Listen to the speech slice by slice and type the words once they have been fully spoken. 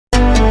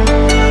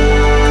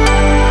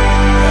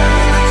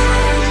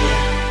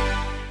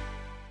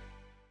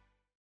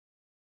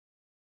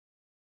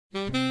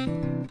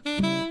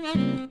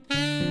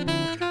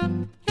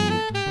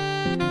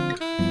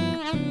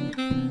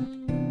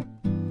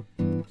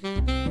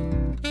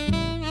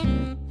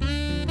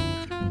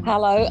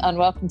Hello and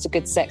welcome to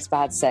Good Sex,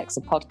 Bad Sex,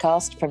 a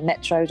podcast from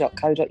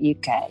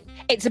metro.co.uk.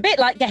 It's a bit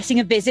like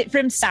getting a visit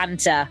from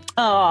Santa.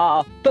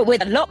 But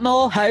with a lot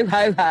more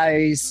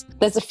ho-ho-hos.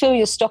 There's a fill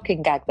your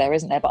stocking gag there,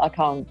 isn't there? But I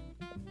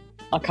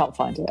can't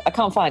find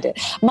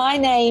it. My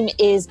name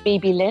is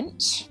BB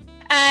Lynch.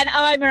 And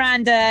I'm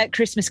Miranda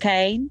Christmas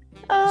Kane.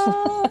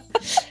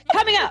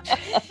 Coming up.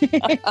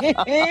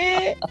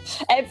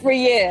 Every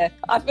year.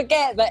 I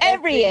forget that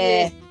every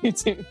year you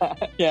do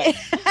that. Yeah.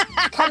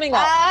 Coming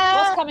up.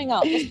 What's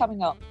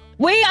coming up?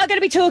 We are going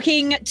to be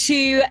talking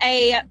to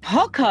a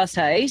podcast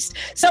host,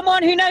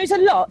 someone who knows a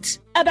lot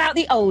about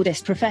the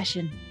oldest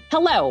profession.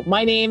 Hello,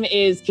 my name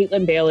is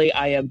Caitlin Bailey.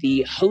 I am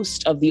the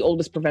host of the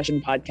Oldest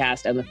Profession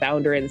podcast and the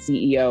founder and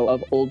CEO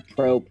of Old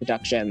Pro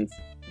Productions.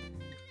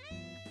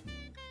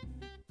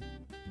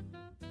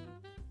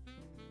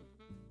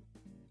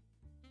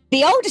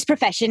 The Oldest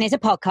Profession is a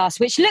podcast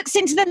which looks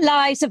into the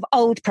lives of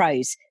old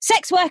pros,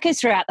 sex workers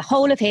throughout the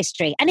whole of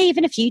history, and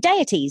even a few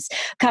deities,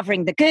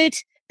 covering the good,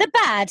 the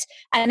bad,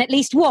 and at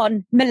least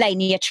one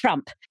Melania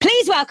Trump.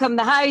 Please welcome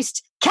the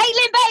host,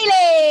 Caitlin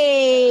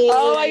Bailey!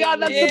 Oh my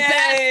God, that's the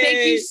best.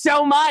 Thank you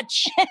so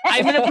much.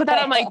 I'm going to put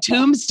that on my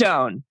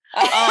tombstone.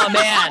 Oh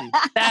man,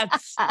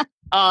 that's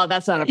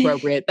not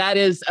appropriate. That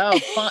is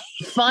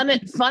fun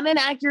and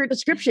accurate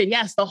description.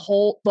 Yes, the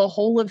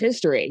whole of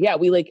history. Yeah,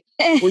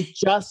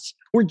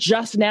 we're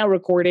just now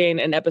recording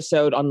an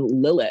episode on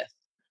Lilith,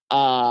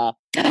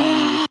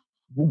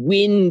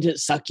 wind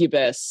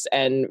succubus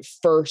and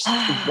first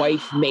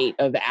wife mate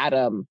of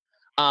Adam.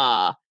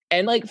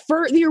 And like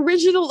for the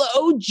original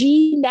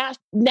OG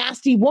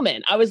nasty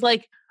woman, I was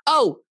like,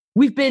 oh,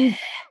 we've been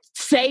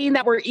saying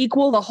that we're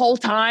equal the whole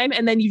time.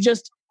 And then you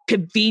just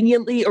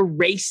conveniently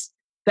erase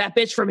that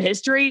bitch from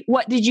history.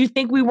 What did you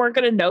think we weren't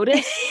going to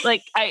notice?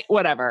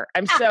 Whatever.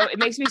 It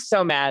makes me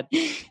so mad.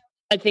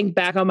 I think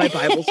back on my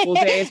Bible school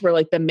days where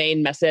like the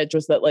main message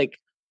was that like,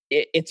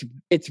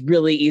 it's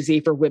really easy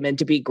for women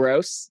to be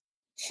gross.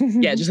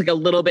 Yeah. Just like a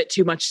little bit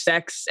too much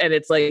sex. And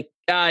it's like,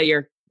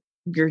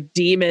 you're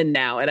demon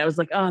now. And I was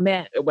like, oh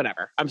man,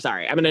 whatever. I'm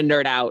sorry. I'm going to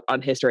nerd out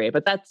on history,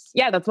 but that's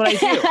what I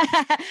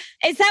do.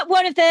 Is that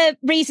one of the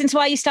reasons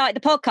why you started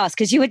the podcast?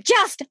 Because you were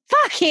just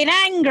fucking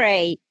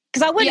angry.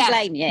 Because I wouldn't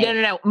blame you.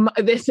 No.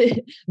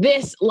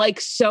 This,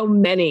 like so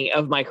many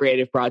of my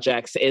creative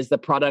projects, is the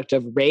product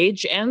of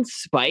rage and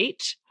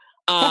spite.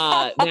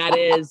 That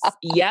is,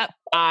 yep.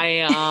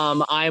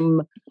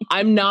 I'm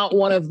not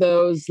one of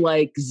those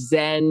like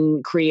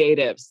Zen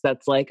creatives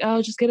that's like,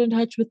 oh, just get in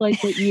touch with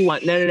like what you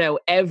want. No.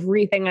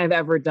 Everything I've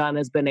ever done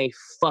has been a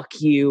fuck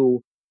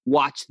you,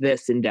 watch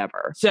this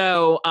endeavor.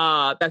 So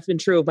that's been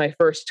true of my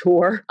first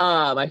tour,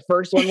 my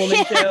first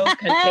one-woman show,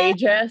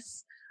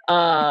 Contagious,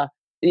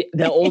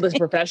 the Oldest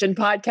Profession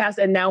podcast,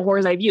 and now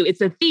Whore's Eye View.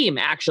 It's a theme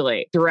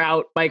actually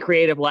throughout my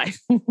creative life.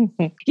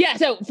 Yeah.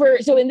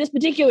 So in this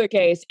particular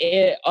case,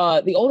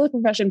 the Oldest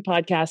Profession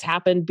podcast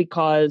happened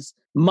because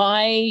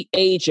my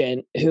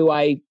agent, who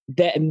I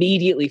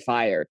immediately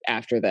fired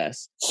after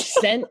this,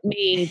 sent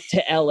me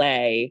to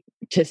LA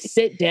to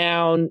sit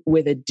down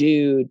with a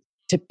dude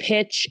to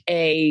pitch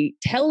a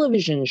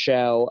television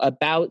show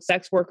about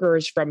sex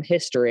workers from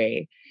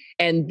history.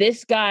 And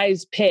this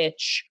guy's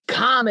pitch,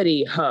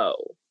 Comedy Ho,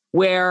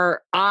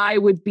 where I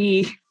would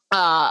be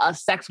a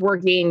sex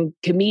working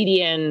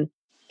comedian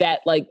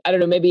that, like, I don't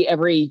know, maybe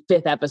every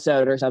 5th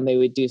episode or something,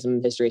 we'd do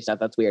some history stuff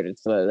that's weird,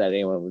 so that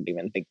anyone would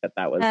even think that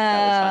was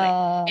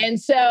funny.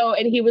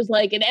 And he was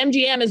like, and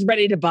MGM is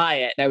ready to buy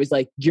it. And I was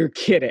like, you're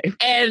kidding.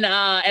 And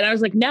I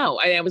was like, no.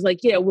 And I was like,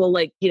 yeah, we'll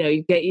like,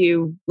 get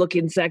you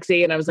looking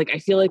sexy. And I was like, I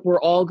feel like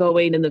we're all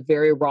going in the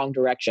very wrong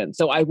direction.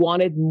 So I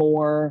wanted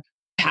more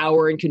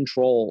power and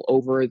control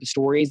over the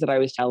stories that I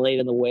was telling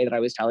and the way that I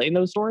was telling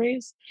those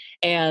stories.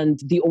 And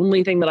the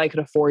only thing that I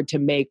could afford to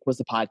make was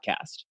a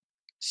podcast.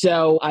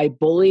 So I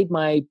bullied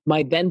my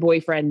then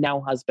boyfriend, now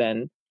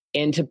husband,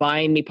 into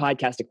buying me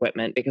podcast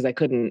equipment because I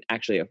couldn't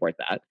actually afford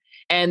that.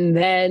 And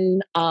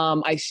then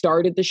I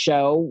started the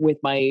show with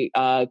my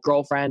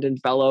girlfriend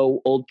and fellow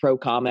old pro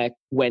comic,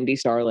 Wendy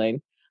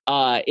Starling,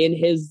 in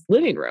his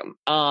living room.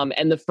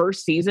 And the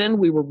first season,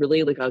 we were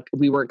really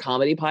we were a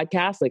comedy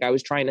podcast. Like I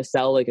was trying to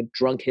sell like a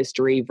drunk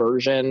history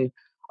version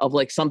of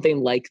like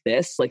something like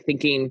this, like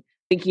thinking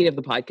of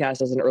the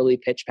podcast as an early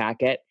pitch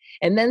packet.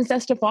 And then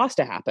Sesta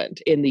Fosta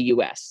happened in the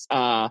US,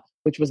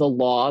 which was a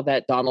law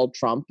that Donald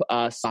Trump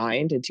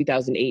signed in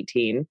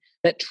 2018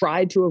 that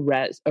tried to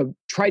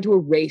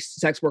erase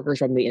sex workers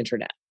from the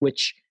internet,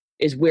 which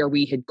is where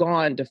we had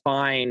gone to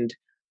find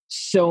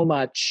so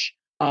much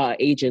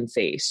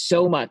agency,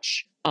 so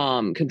much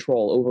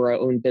control over our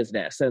own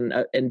business and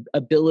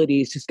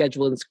abilities to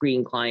schedule and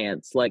screen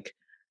clients.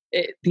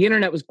 The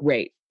internet was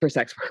great for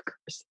sex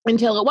workers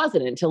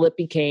until it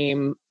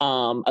became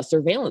a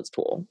surveillance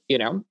tool,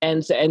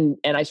 and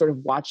I sort of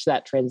watched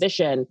that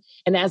transition.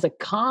 And as a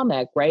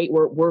comic, right,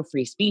 we're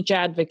free speech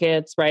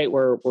advocates, right?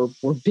 We're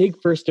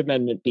big First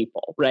Amendment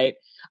people, right?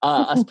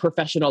 Us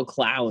professional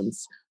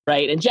clowns,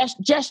 right? And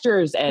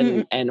gestures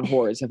and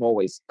whores have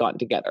always gone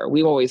together.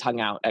 We've always hung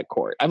out at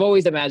court. I've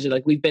always imagined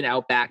like we've been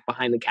out back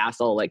behind the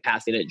castle, like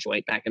passing a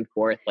joint back and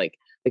forth, like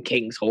the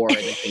king's whore and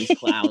the king's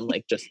clown,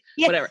 like just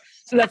whatever.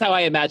 So that's how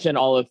I imagine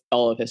all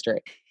of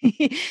history.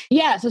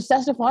 Yeah. So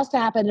Sesta Fosta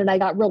happened and I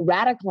got real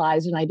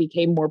radicalized and I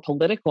became more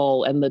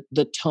political, and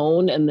the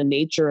tone and the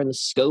nature and the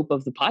scope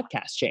of the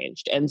podcast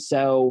changed. And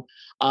so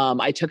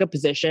I took a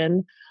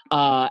position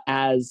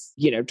as,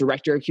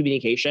 director of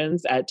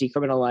communications at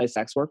Decriminalize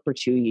Sex Work for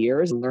 2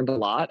 years, and learned a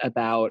lot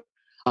about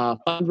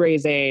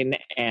fundraising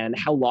and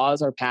how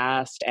laws are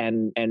passed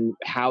and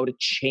how to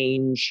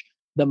change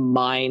the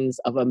minds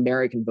of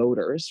American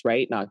voters,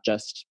 right? Not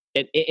just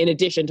in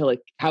addition to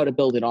like how to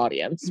build an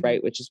audience,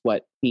 right? Which is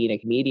what being a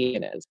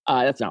comedian is.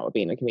 That's not what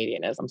being a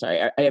comedian is. I'm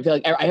sorry. I feel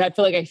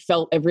like I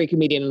felt every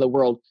comedian in the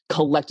world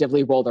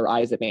collectively roll their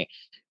eyes at me.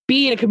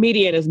 Being a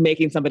comedian is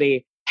making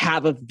somebody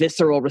have a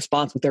visceral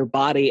response with their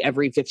body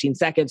every 15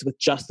 seconds with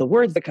just the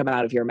words that come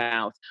out of your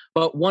mouth.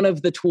 But one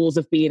of the tools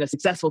of being a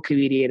successful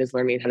comedian is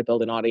learning how to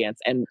build an audience.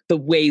 And the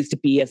ways to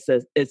be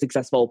a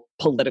successful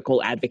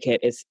political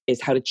advocate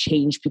is how to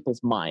change people's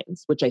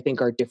minds, which I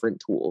think are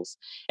different tools.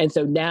 And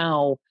so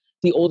now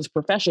the oldest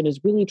profession is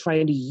really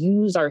trying to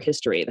use our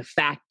history, the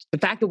fact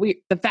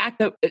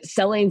that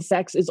selling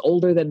sex is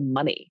older than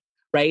money.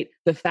 Right?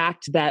 The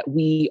fact that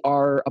we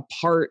are a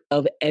part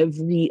of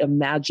every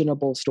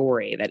imaginable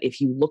story, that if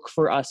you look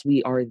for us,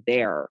 we are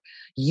there.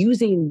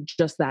 Using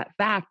just that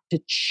fact to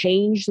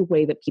change the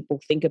way that people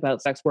think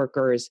about sex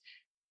workers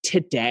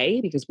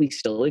today, because we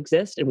still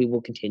exist and we will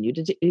continue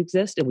to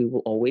exist and we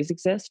will always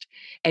exist,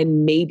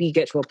 and maybe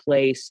get to a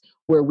place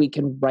where we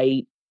can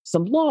write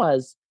some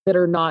laws that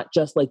are not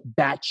just like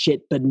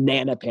batshit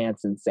banana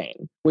pants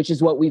insane, which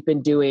is what we've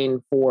been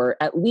doing for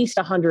at least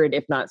 100,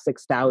 if not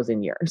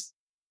 6,000 years.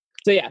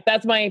 So yeah,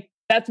 that's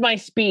my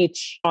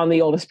speech on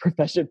the Oldest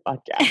Profession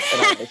podcast.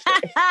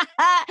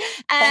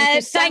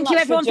 Thank you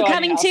everyone for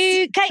coming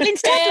to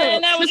Caitlin's TED Talk.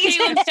 And that was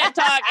Caitlin's TED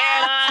Talk,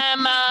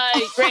 and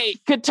I'm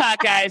great. Good talk,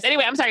 guys.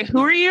 Anyway, I'm sorry. Who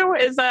are you?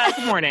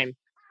 Good morning.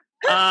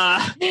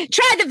 Try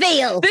the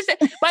veal.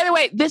 By the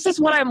way, this is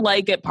what I'm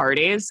like at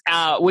parties,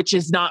 which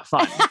is not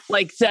fun.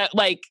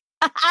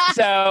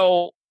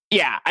 So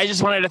yeah, I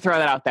just wanted to throw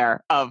that out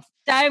there.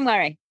 Don't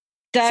worry.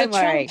 Don't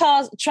worry.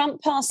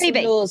 Trump passed some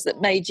laws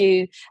that made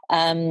you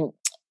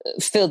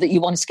feel that you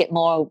wanted to get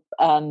more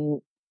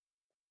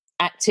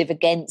active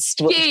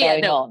against what was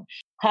going on.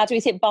 How do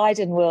we think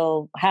Biden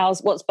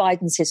what's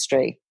Biden's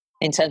history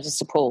in terms of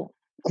support?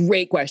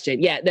 Great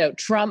question. Yeah, no,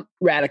 Trump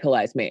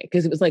radicalized me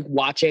because it was like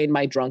watching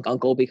my drunk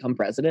uncle become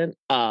president.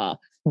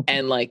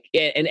 And like,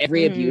 and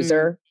every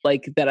abuser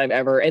like that I've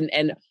ever,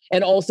 and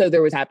also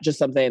there was just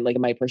something like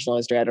in my personal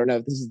history. I don't know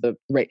if this is the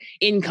right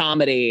in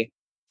comedy.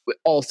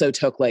 Also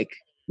took like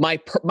my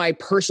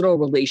personal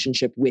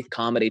relationship with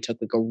comedy took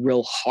like a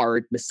real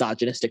hard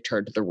misogynistic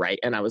turn to the right,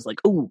 and I was like,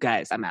 "Oh,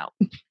 guys, I'm out."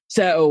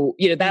 So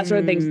that sort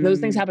of things. Those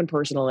things happen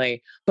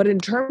personally, but in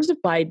terms of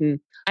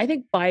Biden, I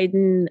think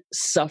Biden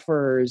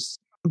suffers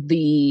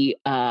the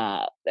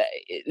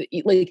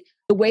like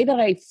the way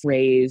that I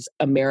phrase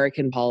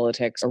American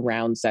politics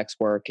around sex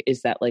work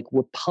is that like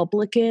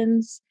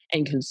Republicans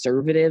and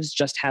conservatives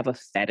just have a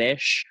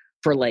fetish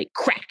for like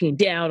cracking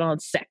down on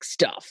sex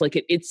stuff.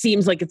 Like it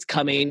seems like it's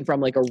coming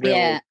from like a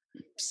real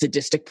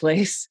sadistic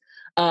place.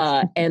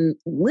 And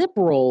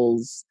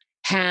liberals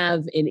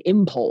have an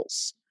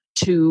impulse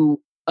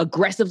to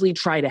aggressively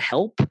try to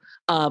help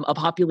a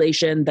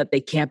population that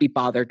they can't be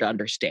bothered to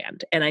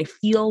understand. And I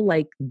feel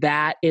like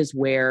that is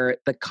where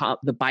the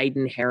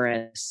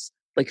Biden-Harris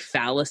like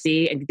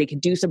fallacy, and they can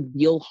do some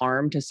real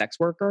harm to sex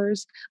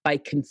workers by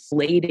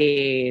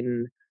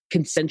conflating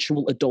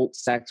consensual adult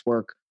sex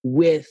work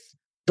with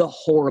the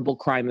horrible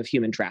crime of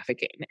human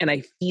trafficking. And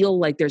I feel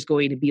like there's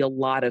going to be a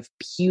lot of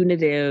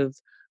punitive,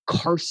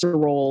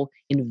 carceral,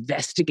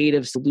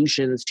 investigative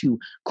solutions to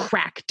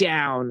crack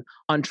down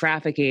on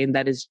trafficking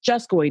that is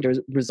just going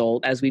to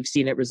result, as we've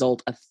seen it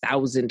result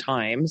 1,000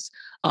 times,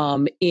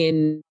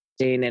 in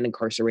and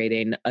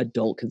incarcerating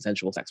adult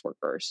consensual sex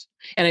workers.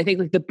 And I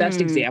think like the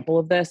best example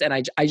of this, and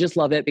I just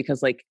love it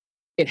because like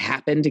it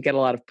happened to get a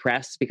lot of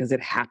press because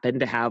it happened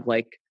to have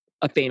like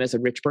a famous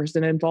and rich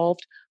person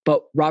involved,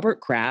 but Robert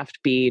Kraft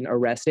being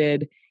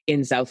arrested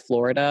in South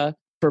Florida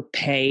for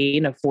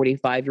paying a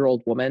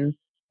 45-year-old woman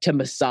to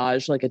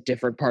massage like a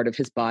different part of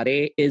his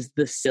body is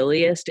the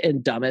silliest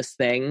and dumbest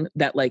thing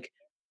that like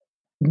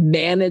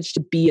managed to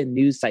be a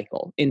news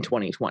cycle in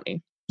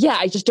 2020. Yeah,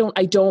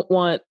 I don't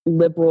want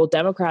liberal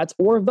Democrats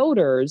or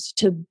voters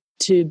to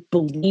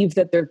believe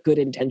that their good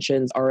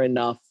intentions are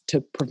enough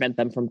to prevent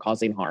them from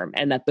causing harm.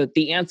 And that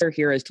the answer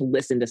here is to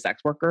listen to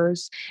sex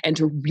workers and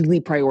to really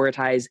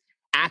prioritize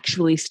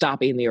actually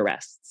stopping the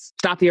arrests.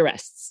 Stop the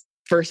arrests.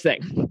 first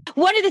thing.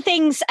 One of the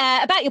things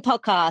about your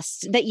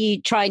podcast that you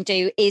try and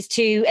do is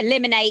to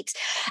eliminate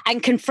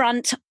and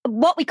confront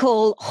what we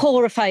call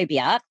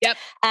whorephobia. Yep.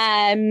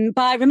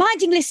 By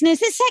reminding listeners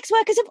that sex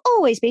workers have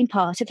always been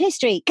part of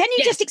history. Can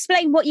you just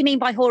explain what you mean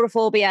by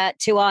whorephobia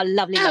to our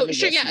lovely Sure,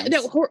 listeners? yeah.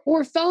 No,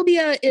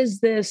 whorephobia is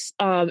this,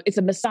 it's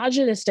a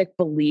misogynistic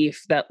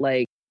belief that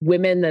like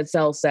women that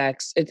sell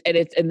sex, and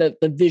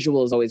the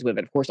visual is always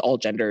women. Of course, all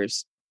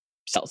genders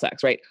sell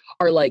sex, right?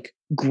 Are like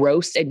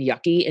gross and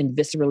yucky and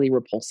viscerally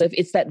repulsive.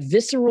 It's that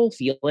visceral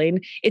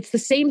feeling. It's the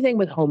same thing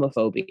with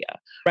homophobia,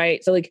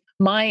 right? So like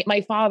my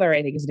father,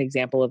 I think, is an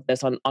example of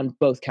this on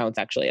both counts,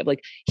 actually. Of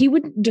like, he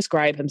wouldn't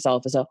describe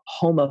himself as a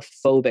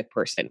homophobic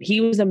person.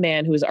 He was a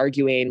man who was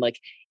arguing like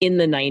in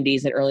the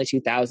 90s and early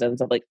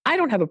 2000s of like, I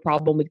don't have a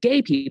problem with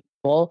gay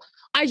people.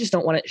 I just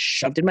don't want it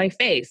shoved in my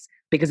face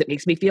because it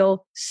makes me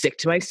feel sick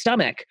to my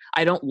stomach.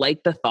 I don't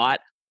like the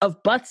thought of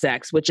butt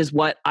sex, which is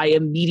what I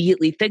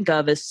immediately think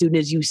of as soon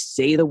as you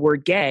say the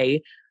word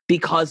gay,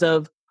 because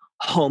of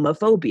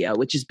homophobia,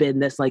 which has been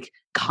this like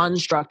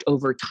construct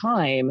over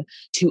time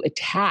to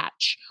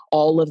attach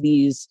all of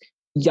these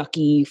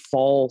yucky,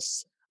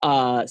 false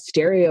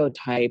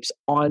stereotypes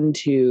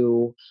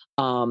onto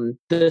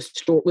the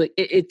story.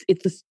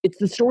 It's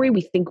the story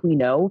we think we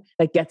know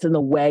that gets in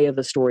the way of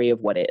the story of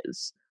what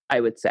is, I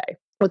would say,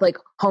 with like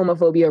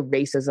homophobia,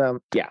 racism.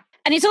 Yeah.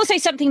 And it's also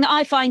something that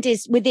I find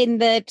is within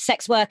the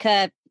sex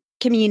worker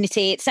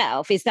community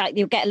itself, is that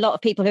you'll get a lot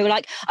of people who are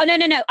like, oh, no,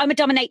 I'm a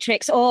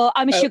dominatrix, or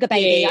I'm a sugar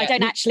baby. I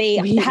don't actually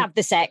have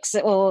the sex,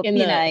 or, In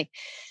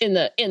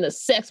the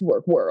sex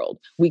work world,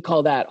 we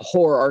call that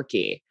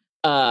whorearchy,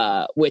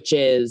 which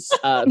is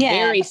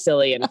very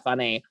silly and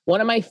funny.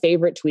 One of my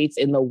favorite tweets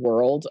in the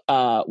world,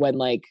 when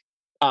like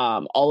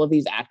all of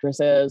these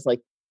actresses,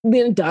 like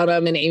Lena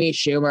Dunham and Amy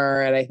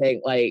Schumer, and I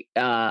think like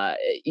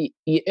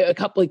a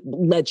couple like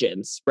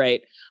legends,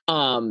 right,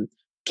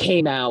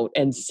 came out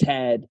and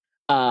said,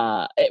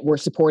 we're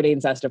supporting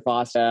Sesta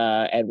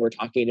Fosta and we're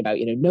talking about,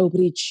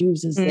 nobody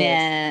chooses this.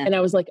 Yeah. And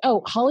I was like,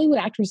 oh, Hollywood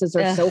actresses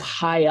are so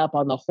high up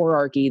on the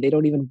hierarchy, they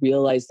don't even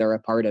realize they're a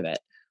part of it.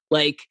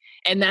 Like,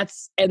 and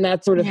that's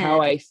sort of how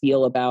I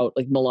feel about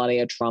like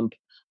Melania Trump.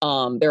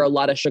 There are a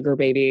lot of sugar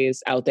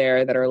babies out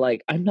there that are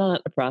like, I'm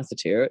not a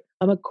prostitute,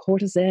 I'm a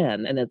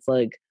courtesan. And it's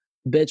like,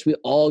 bitch, we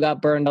all got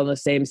burned on the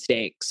same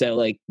stake. So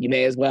like, you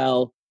may as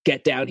well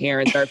get down here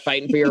and start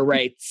fighting for your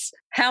rights.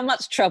 How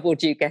much trouble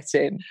do you get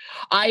in?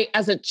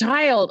 As a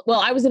child,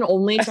 I was an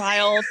only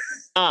child,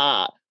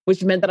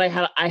 which meant that I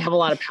have a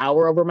lot of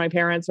power over my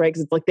parents, right?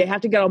 Because it's like they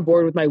have to get on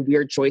board with my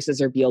weird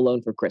choices or be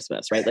alone for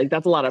Christmas, right? Like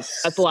that's a lot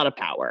of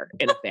power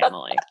in a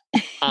family.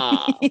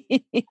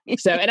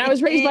 And I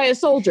was raised by a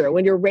soldier.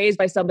 When you're raised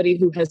by somebody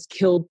who has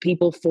killed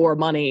people for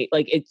money,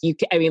 like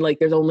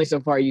there's only so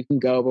far you can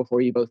go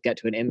before you both get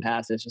to an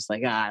impasse. It's just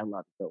like, I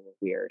love it. So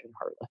weird and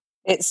heartless.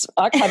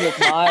 I kind of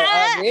admire it.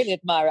 I really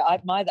admire it. I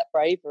admire that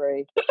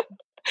bravery.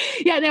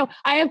 Yeah, no,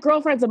 I have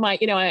girlfriends of mine,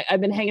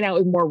 I've been hanging out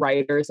with more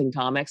writers and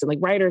comics, and like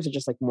writers are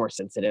just like more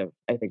sensitive,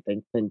 I think,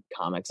 than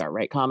comics are,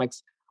 right?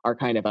 Comics are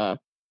kind of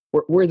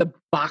we're the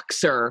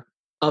boxer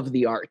of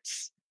the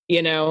arts,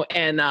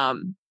 and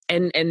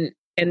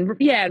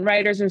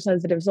writers are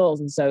sensitive souls.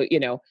 And so,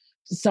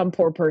 some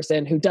poor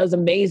person who does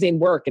amazing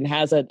work and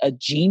has a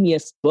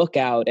genius book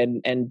out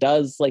and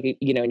does like,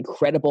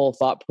 incredible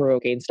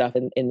thought-provoking stuff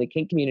in the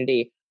kink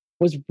community,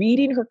 was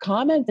reading her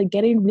comments and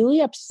getting really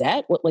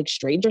upset what like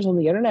strangers on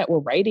the internet were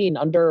writing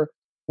under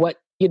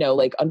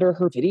under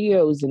her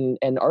videos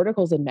and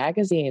articles in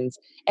magazines.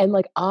 And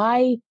like,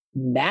 I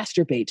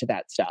masturbate to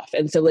that stuff.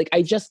 And so like,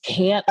 I just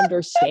can't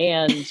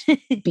understand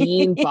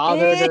being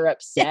bothered or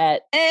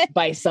upset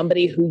by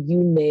somebody who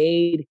you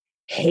made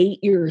hate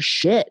your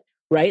shit,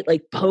 right?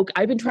 Like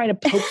I've been trying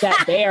to poke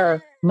that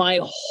bear my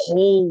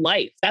whole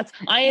life.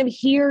 I am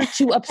here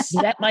to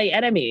upset my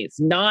enemies,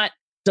 not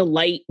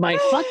delight my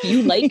fuck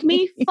you like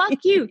me.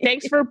 Fuck you.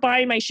 Thanks for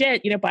buying my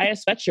shit. Buy a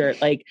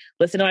sweatshirt, like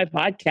listen to my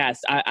podcast.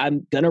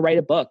 I'm gonna write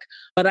a book,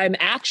 but I'm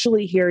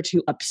actually here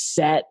to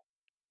upset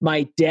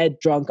my dead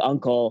drunk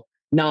uncle.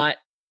 I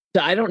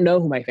don't know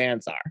who my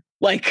fans are.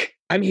 Like,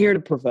 I'm here to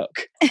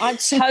provoke. I'm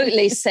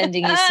totally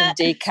sending you some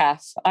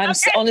decaf. I'm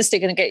honestly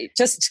going to get you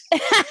just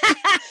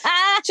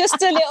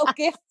a little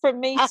gift from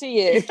me to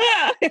you.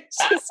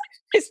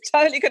 It's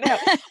totally going to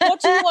help. What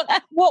do you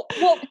want? What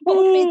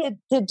would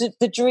be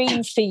the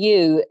dream for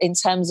you in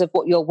terms of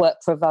what your work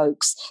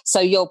provokes? So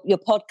your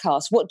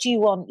podcast, what do you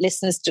want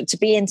listeners to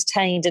be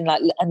entertained and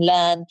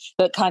learn?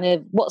 But kind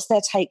of, what's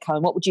their take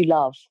home? What would you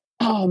love?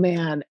 Oh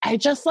man, I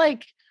feel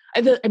like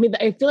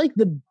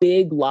the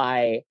big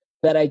lie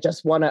that I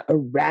just want to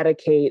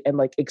eradicate and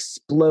like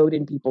explode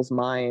in people's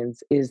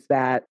minds is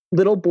that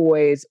little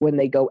boys, when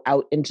they go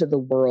out into the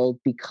world,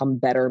 become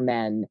better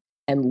men,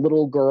 and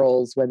little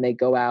girls, when they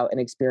go out and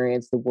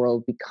experience the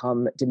world,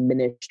 become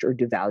diminished or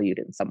devalued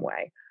in some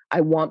way.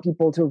 I want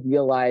people to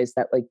realize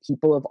that like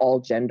people of all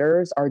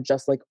genders are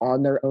just like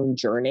on their own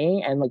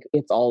journey, and like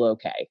it's all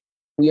okay.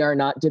 We are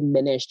not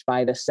diminished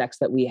by the sex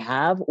that we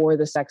have or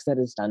the sex that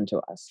is done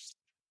to us.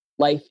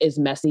 life is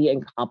messy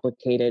and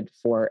complicated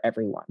for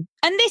everyone.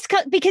 And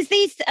because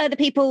these are the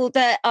people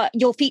that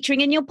you're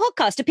featuring in your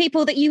podcast, are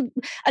people that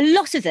a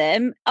lot of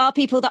them are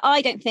people that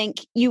I don't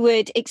think you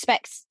would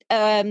expect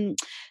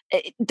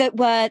that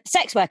were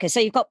sex workers. So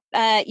you've got,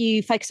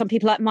 you focus on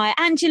people like Maya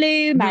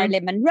Angelou,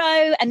 Marilyn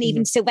Monroe, and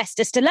even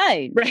Sylvester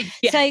Stallone. Right.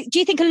 Yes. So do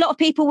you think a lot of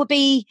people would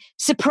be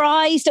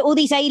surprised at all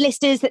these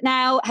A-listers that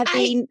now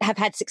have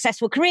had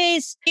successful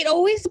careers? It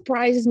always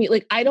surprises me.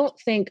 Like, I don't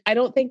think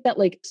that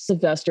like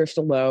Sylvester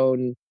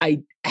Stallone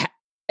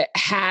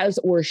has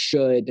or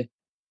should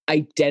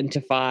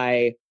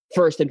identify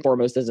first and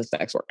foremost as a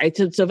sex worker.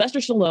 Sylvester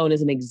Stallone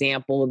is an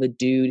example of a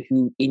dude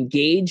who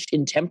engaged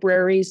in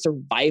temporary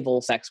survival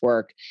sex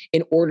work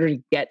in order to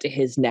get to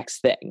his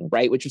next thing,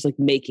 right? Which was like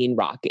making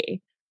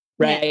Rocky,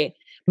 right? Yeah.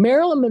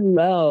 Marilyn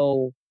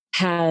Monroe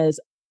has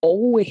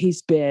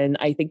always been,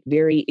 I think,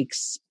 very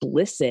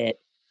explicit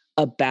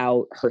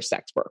about her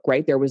sex work,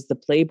 right? There was the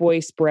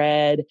Playboy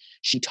spread.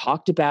 She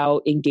talked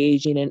about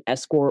engaging in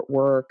escort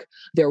work.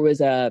 There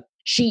was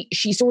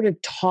she sort of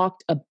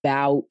talked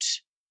about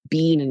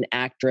being an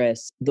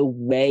actress the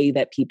way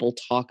that people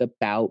talk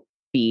about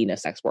being a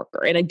sex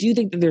worker. And I do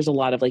think that there's a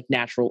lot of like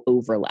natural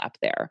overlap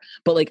there.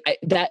 But like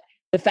the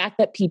fact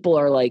that people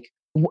are like,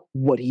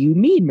 what do you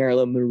mean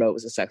Marilyn Monroe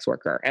was a sex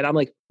worker? And I'm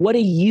like, what do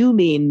you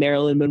mean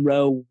Marilyn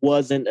Monroe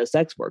wasn't a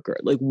sex worker?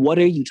 Like, what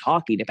are you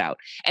talking about?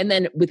 And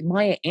then with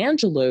Maya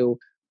Angelou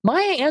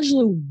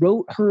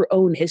wrote her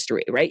own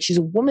history, right? She's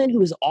a woman who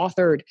has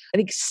authored, I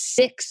think,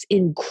 6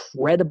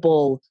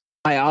 incredible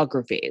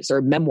biographies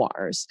or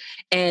memoirs,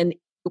 and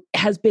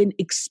has been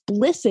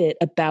explicit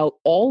about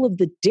all of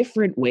the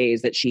different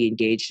ways that she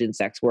engaged in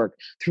sex work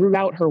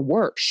throughout her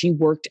work. She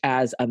worked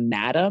as a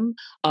madam.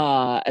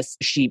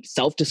 She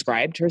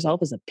self-described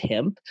herself as a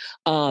pimp.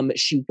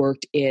 She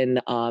worked in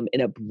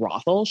a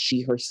brothel.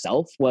 She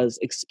herself was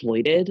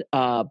exploited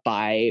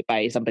by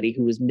somebody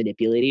who was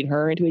manipulating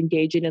her into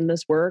engaging in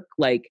this work.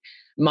 Like,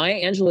 Maya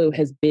Angelou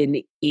has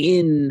been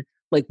in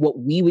like what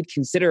we would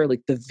consider like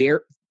I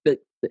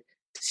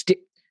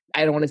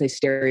don't want to say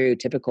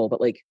stereotypical, but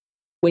like,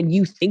 when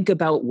you think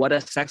about what a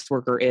sex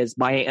worker is,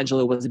 Maya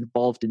Angelou was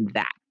involved in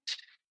that,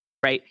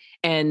 right?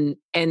 And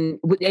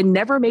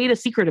never made a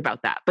secret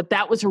about that. But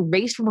that was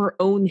erased from her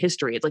own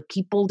history. It's like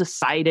people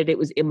decided it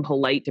was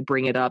impolite to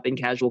bring it up in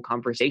casual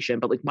conversation.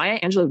 But like Maya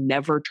Angelou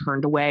never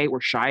turned away or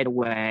shied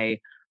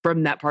away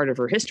from that part of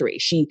her history.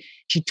 She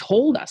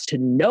told us to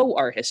know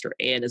our history,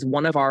 and is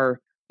one of our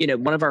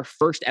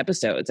first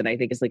episodes, and I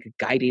think is like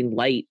a guiding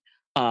light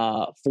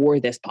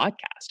for this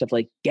podcast of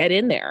like, get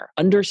in there,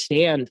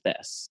 understand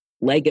this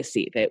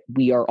legacy that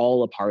we are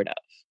all a part of.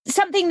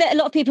 Something that a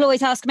lot of people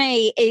always ask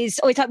me is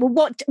always like,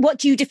 well, what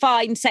do you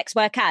define sex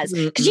work as?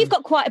 Because you've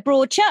got quite a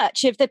broad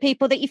church of the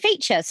people that you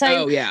feature.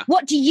 So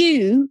what do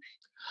you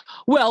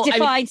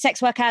define sex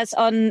work as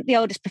on The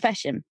Oldest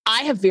Profession?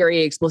 I have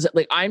very explicit,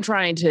 like, I'm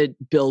trying to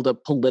build a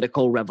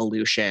political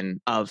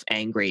revolution of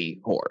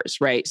angry whores,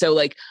 right? So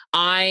like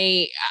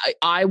I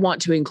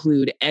want to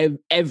include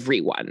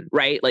everyone,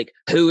 right? Like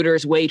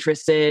Hooters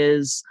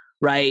waitresses,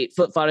 right?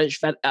 Foot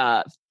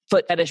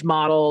fetish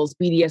models,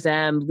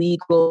 BDSM,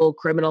 legal,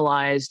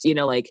 criminalized,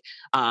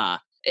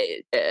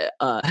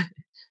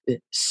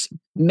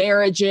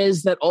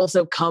 marriages that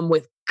also come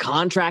with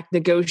contract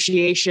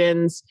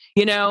negotiations,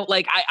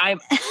 like I'm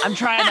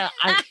trying to,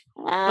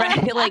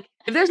 right? Like,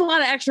 if there's a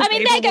lot of extra,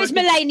 there goes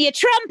Melania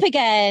Trump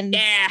again.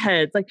 Yeah,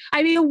 it's like,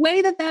 the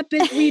way that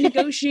bitch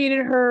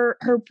renegotiated her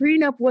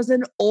prenup was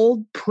an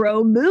old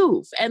pro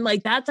move, and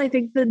like that's, I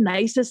think, the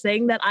nicest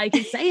thing that I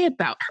can say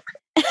about her.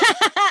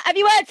 Have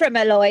you heard from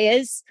her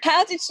lawyers?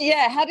 How did she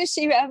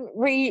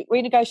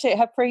renegotiate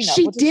her prenup?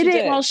 She did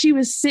it while she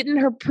was sitting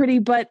her pretty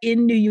butt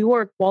in New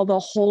York, while the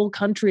whole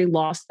country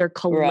lost their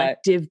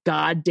collective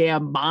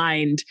goddamn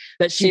mind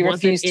that she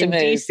wasn't in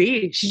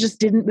DC. She just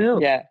didn't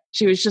move. Yeah.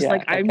 She was just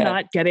like, I'm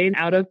not getting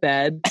out of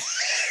bed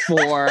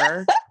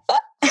for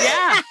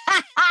yeah.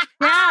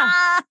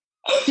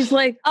 She's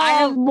like, I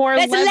have more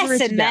leverage. There's a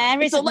lesson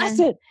there. It's a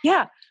lesson.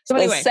 Yeah. So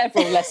anyway. There's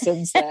several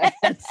lessons there.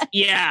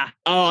 Yeah.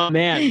 Oh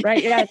man.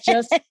 Right. Yeah.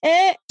 Just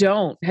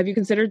don't. Have you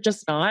considered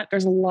just not?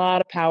 There's a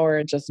lot of power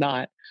in just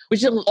not,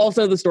 which is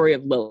also the story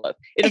of Lilith.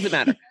 It doesn't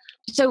matter.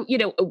 So,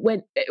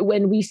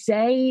 when we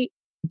say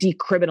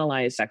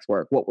decriminalize sex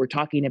work, what we're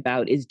talking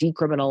about is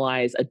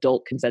decriminalize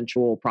adult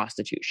consensual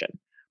prostitution,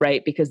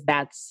 right? Because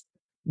that's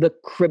the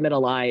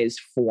criminalized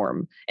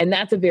form. And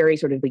that's a very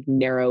sort of like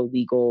narrow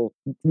legal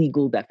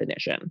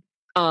definition.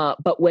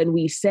 But when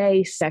we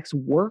say sex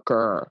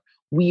worker,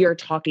 we are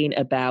talking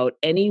about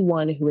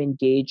anyone who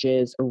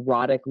engages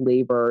erotic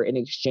labor in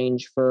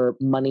exchange for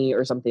money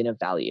or something of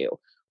value,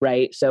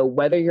 right? So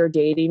whether you're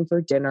dating for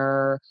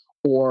dinner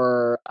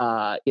or,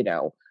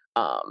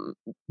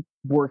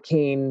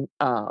 working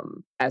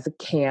as a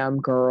cam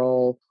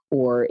girl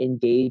or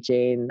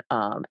engaging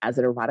as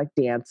an erotic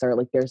dancer,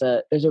 like there's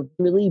a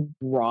really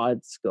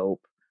broad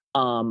scope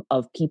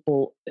of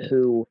people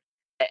who,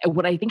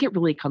 what I think it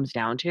really comes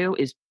down to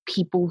is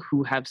people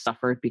who have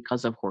suffered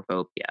because of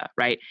whorephobia,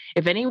 right?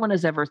 If anyone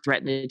has ever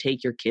threatened to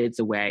take your kids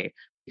away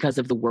because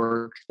of the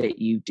work that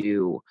you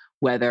do,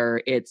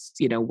 whether it's,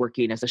 you know,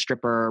 working as a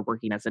stripper,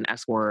 working as an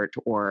escort,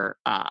 or,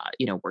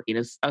 you know, working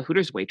as a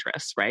Hooters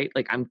waitress, right?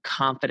 Like, I'm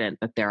confident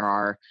that there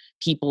are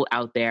people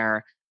out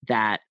there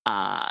that,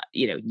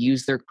 you know,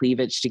 use their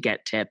cleavage to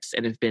get tips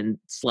and have been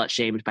slut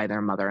shamed by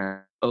their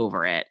mother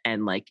over it.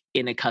 And like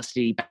in a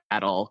custody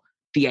battle,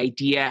 the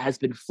idea has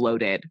been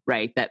floated,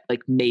 right? That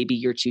like maybe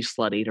you're too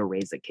slutty to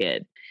raise a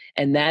kid.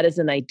 And that is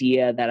an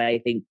idea that I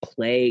think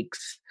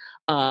plagues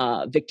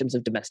victims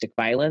of domestic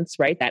violence,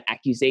 right? That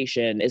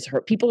accusation is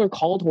hurt. People are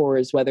called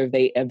whores whether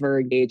they ever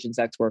engage in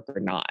sex work or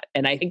not.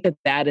 And I think that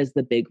that is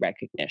the big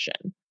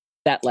recognition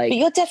that like... But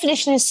your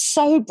definition is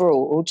so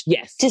broad.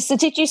 Yes. So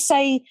did you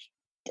say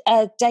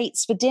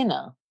dates for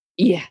dinner?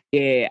 Yeah.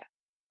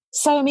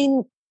 So, I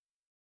mean,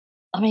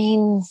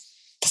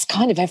 that's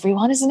kind of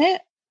everyone, isn't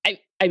it?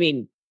 I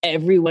mean,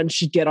 everyone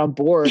should get on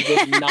board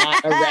with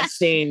not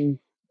arresting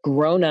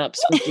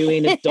grown-ups for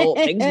doing adult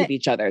things with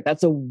each other.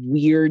 That's a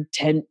weird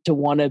tent to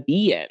want to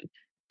be in.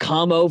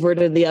 Come over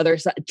to the other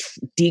side,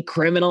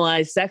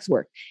 decriminalize sex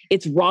work.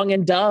 It's wrong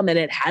and dumb, and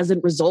it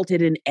hasn't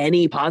resulted in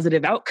any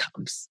positive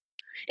outcomes.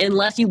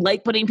 Unless you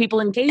like putting people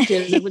in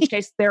cages, in which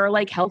case there are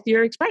like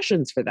healthier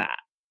expressions for that.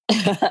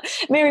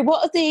 Mary,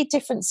 what are the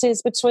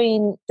differences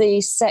between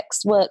the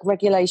sex work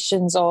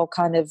regulations or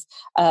kind of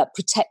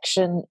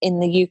protection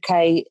in the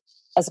UK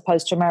as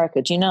opposed to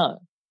America? Do you know?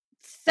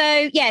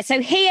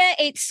 So here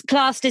it's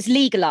classed as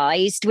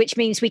legalized, which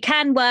means we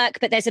can work,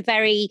 but there's a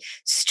very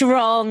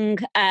strong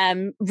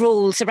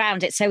rules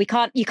around it. So you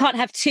can't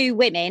have two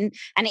women,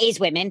 and it is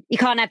women. You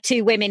can't have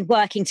two women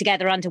working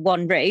together under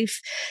one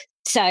roof.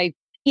 So,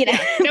 you know,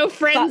 no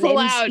friends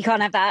allowed. You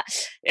can't have that.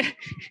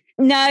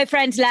 No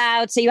friends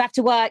allowed. So you have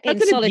to work in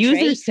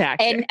solitary.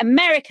 In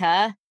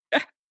America,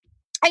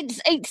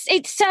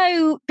 it's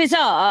so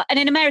bizarre, and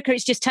in America,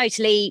 it's just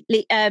totally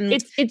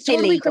it's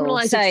totally illegal,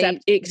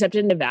 criminalized, except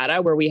in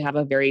Nevada, where we have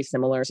a very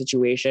similar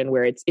situation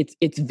where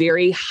it's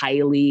very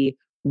highly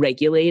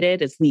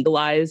regulated. It's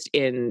legalized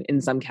in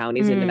some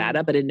counties in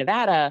Nevada, but in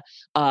Nevada,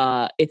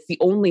 it's the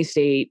only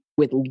state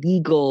with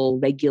legal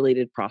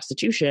regulated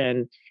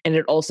prostitution, and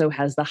it also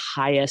has the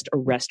highest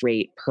arrest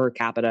rate per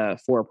capita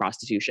for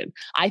prostitution.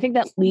 I think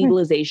that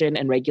legalization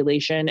and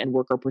regulation and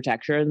worker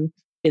protection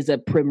is a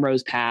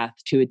primrose path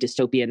to a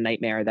dystopian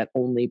nightmare that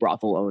only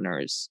brothel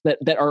owners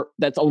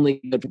that's only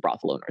good for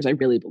brothel owners. I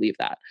really believe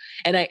that.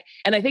 And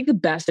I think the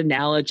best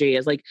analogy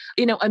is like,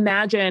 you know,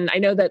 imagine, I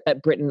know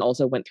that Britain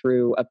also went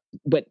through a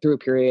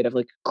period of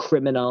like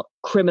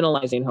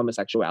criminalizing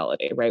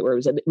homosexuality, right? Where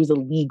it was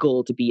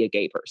illegal to be a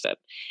gay person.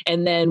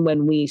 And then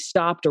when we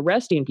stopped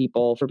arresting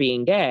people for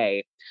being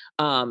gay,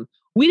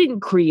 we didn't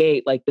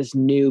create like this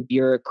new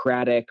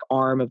bureaucratic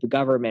arm of the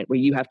government where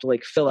you have to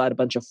like fill out a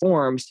bunch of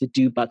forms to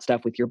do butt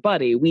stuff with your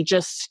buddy. We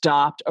just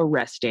stopped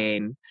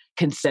arresting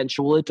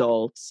consensual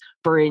adults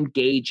for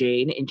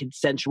engaging in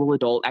consensual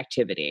adult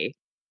activity,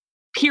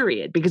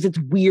 period, because it's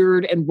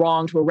weird and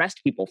wrong to arrest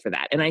people for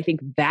that. And I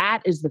think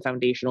that is the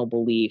foundational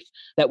belief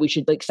that we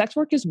should, like, sex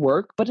work is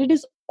work, but it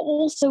is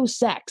also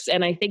sex.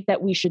 And I think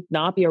that we should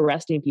not be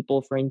arresting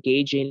people for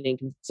engaging in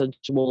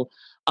consensual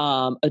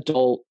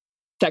adult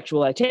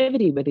sexual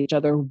activity with each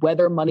other,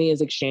 whether money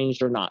is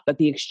exchanged or not. That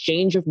the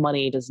exchange of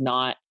money does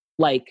not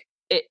like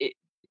it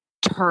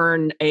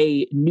turn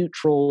a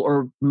neutral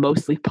or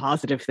mostly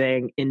positive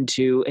thing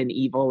into an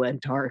evil and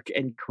dark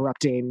and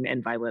corrupting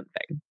and violent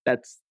thing.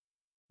 That's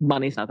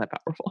money's not that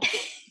powerful.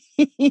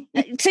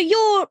 So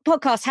your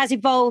podcast has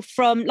evolved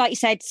from, like you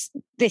said,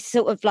 this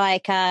sort of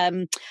like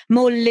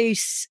more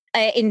loose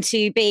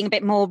into being a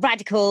bit more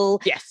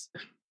radical. Yes.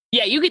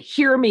 Yeah, you could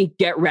hear me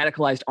get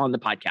radicalized on the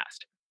podcast.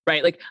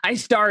 Right? Like I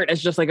start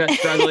as just like a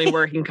struggling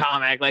working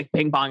comic, like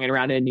ping ponging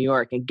around in New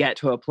York, and get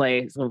to a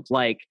place of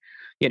like,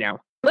 you know,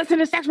 listen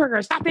to sex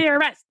workers, stop the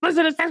arrest.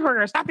 Listen to sex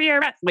workers, stop the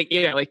arrest. Like,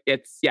 you know, like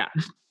it's, yeah.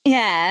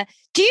 Yeah.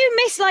 Do you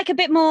miss like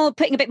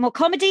putting a bit more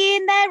comedy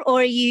in there, or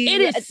are you?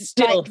 It is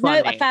still like,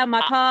 funny. No, I found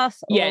my path.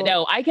 Yeah,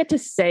 no, I get to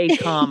say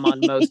come on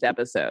most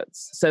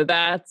episodes. So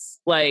that's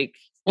like,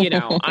 you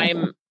know,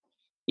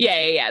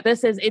 yeah.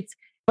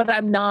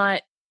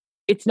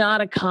 It's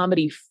not a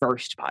comedy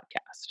first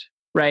podcast.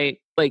 Right?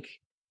 Like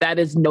that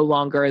is no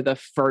longer the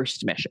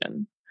first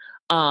mission.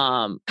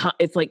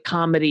 It's like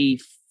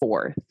comedy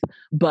fourth,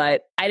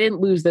 but I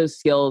didn't lose those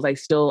skills. I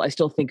still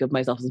think of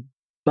myself as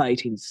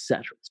biting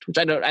satirist, which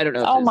I don't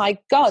know. Oh my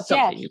God.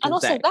 Yeah. And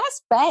also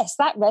that's best.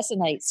 That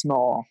resonates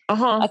more.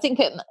 I think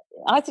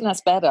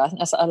that's better.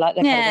 I like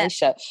the kind of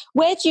show.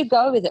 Where do you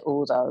go with it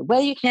all though?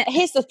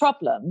 Here's the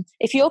problem.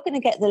 If you're going to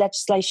get the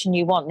legislation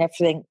you want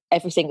and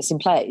everything that's in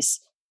place,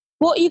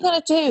 what are you going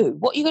to do?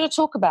 What are you going to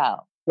talk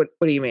about? What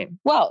do you mean?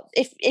 Well,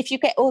 if you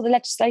get all the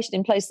legislation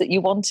in place that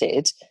you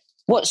wanted,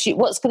 what's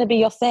going to be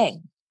your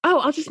thing? Oh,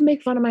 I'll just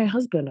make fun of my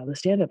husband on the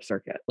stand-up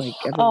circuit. Like,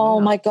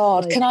 my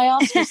God. Like, can I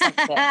ask you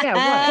something? Yeah, what? Can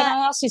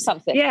I ask you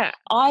something? Yeah.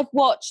 I've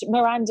watched,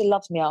 Miranda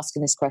loves me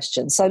asking this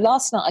question. So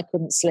last night I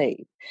couldn't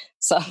sleep.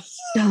 So,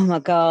 oh my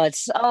God.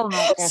 So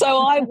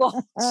I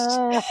watched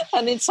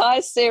an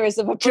entire series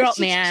of a Drop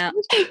me out.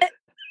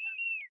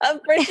 a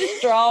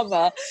British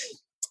drama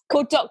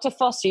called Dr.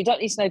 Foster. You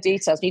don't need to know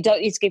details. You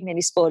don't need to give me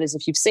any spoilers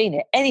if you've seen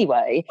it.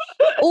 Anyway,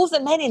 all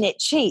the men in it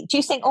cheat. Do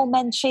you think all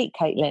men cheat,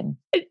 Caitlin?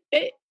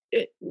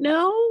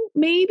 No,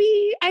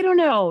 maybe. I don't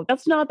know.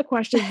 That's not the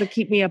questions that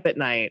keep me up at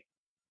night.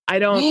 I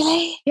don't.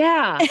 Really?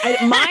 Yeah.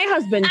 My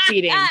husband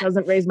cheating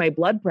doesn't raise my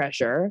blood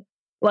pressure.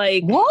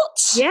 Like,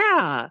 what?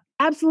 Yeah,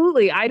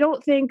 absolutely. I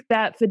don't think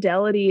that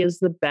fidelity is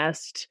the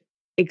best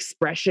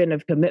expression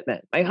of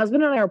commitment. My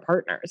husband and I are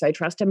partners. I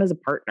trust him as a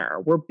partner.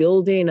 We're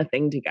building a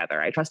thing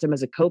together. I trust him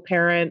as a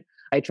co-parent.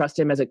 I trust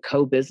him as a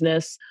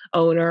co-business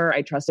owner.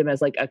 I trust him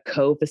as like a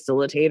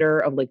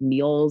co-facilitator of like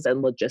meals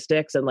and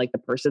logistics and like the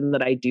person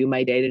that I do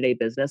my day-to-day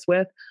business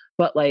with.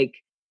 But like,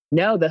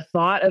 no, the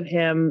thought of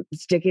him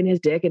sticking his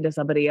dick into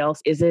somebody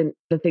else isn't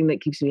the thing that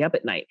keeps me up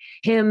at night.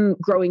 Him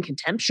growing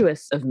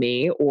contemptuous of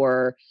me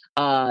or,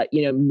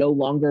 no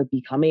longer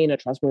becoming a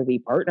trustworthy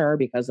partner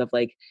because of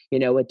like,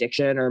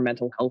 addiction or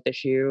mental health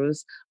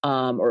issues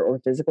or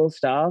physical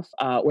stuff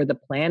or the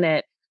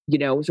planet,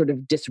 sort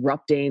of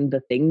disrupting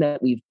the thing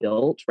that we've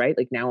built, right?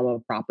 Like now I'm a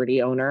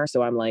property owner.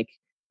 So I'm like,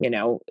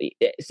 so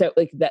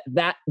like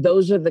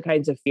those are the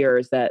kinds of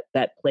fears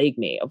that plague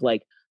me of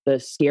like, the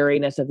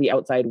scariness of the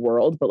outside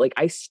world, but like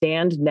I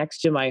stand next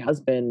to my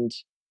husband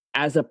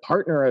as a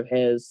partner of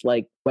his,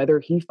 like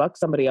whether he fucks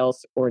somebody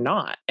else or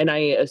not. And I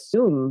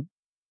assume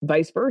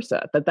vice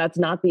versa, that that's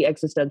not the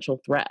existential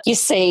threat. You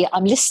see,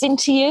 I'm listening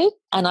to you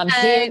and I'm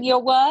hearing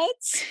your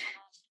words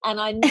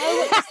and I know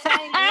what you're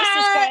saying. And this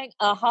is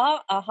going,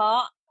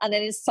 and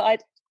then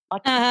inside, I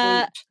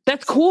can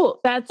that's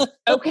cool. That's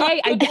okay.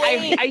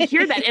 I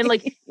hear that. And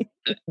like,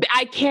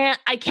 I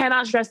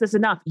cannot stress this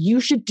enough. You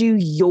should do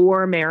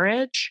your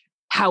marriage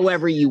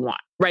however you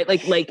want, right?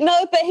 Like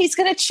no, but he's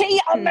going to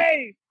cheat on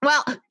me.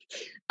 Well,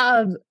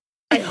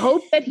 I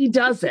hope that he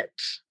doesn't.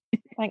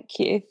 Thank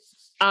you.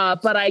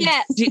 But I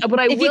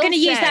if you're going to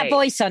use that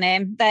voice on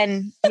him,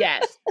 then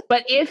yes.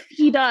 But if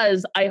he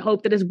does, I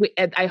hope that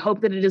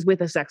it is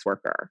with a sex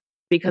worker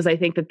because I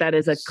think that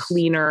is a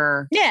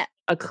cleaner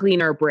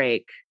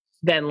break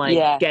than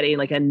like getting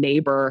like a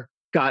neighbor,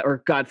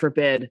 God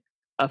forbid,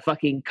 a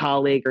fucking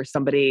colleague or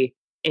somebody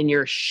in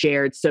your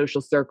shared social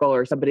circle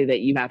or somebody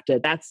that you have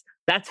to, that's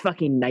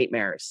fucking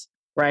nightmares,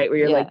 right? Where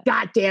you're like,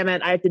 God damn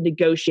it, I have to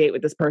negotiate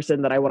with this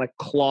person that I want to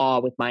claw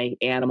with my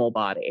animal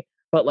body.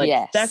 But like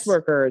sex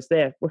workers,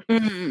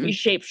 we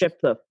shape shift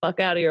the fuck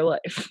out of your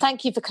life.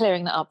 Thank you for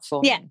clearing that up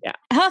for me. Yeah.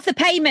 Half the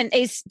payment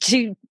is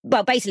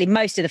basically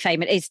most of the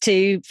payment is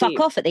to fuck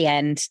off at the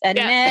end and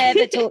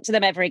never talk to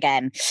them ever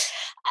again.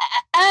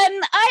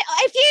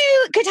 If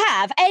you could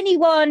have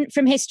anyone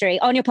from history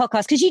on your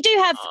podcast, because you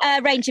do have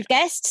a range of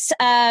guests.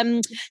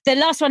 The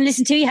last one I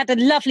listened to, you had the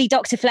lovely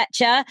Dr.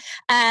 Fletcher,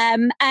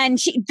 and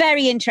she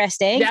very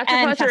interesting.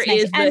 Dr. Fletcher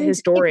is the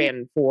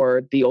historian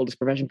for the Oldest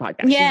Profession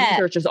podcast. She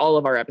researches all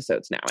of our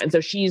episodes now, and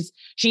so she's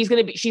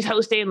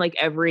hosting like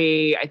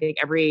every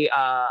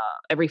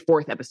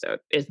fourth episode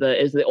is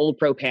the Old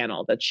Pro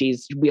panel that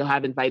we'll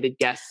have invited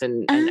guests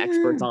and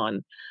experts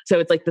on. So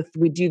it's like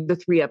we do the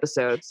 3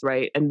 episodes,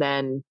 right, and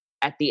then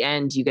at the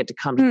end, you get to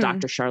come to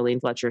Dr.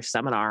 Charlene Fletcher's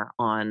seminar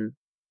on,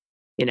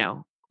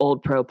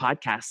 Old Pro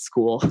Podcast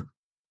School.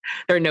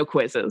 There are no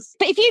quizzes.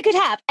 But if you could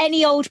have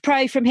any old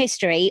pro from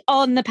history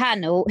on the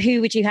panel,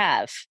 who would you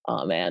have?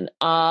 Oh man.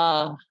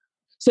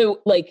 So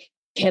like,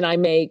 can I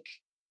make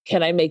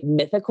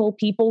mythical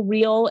people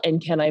real,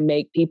 and can I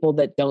make people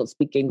that don't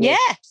speak English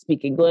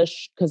speak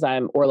English? Because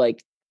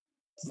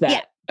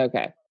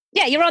okay.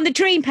 Yeah, you're on the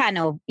dream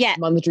panel. Yeah,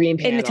 I'm on the dream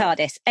panel in the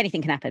TARDIS.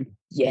 Anything can happen.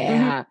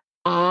 Yeah.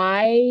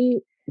 I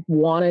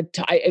wanted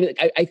to,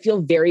 I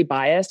feel very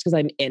biased because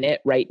I'm in it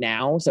right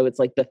now. So it's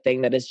like the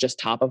thing that is just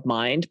top of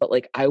mind, but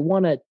like, I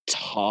want to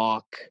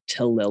talk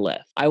to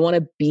Lilith. I want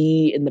to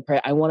be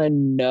I want to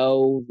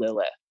know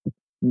Lilith.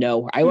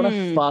 Know her. I want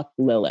to fuck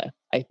Lilith,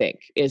 I think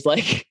is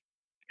like,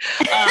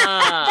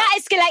 that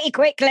escalated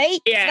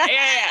quickly. Yeah.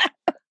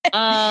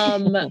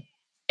 And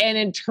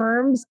in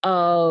terms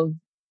of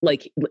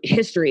like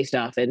history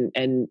stuff and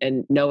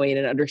knowing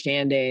and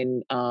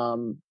understanding,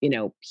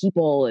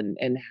 people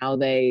and how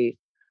they,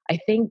 I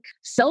think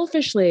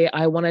selfishly,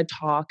 I want to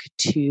talk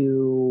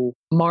to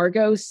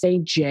Margot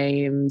St.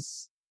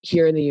 James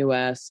here in the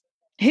US.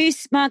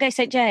 Who's Margot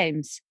St.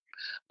 James?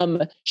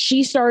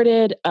 She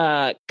started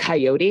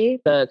Coyote,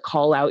 the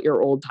Call Out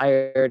Your Old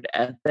Tired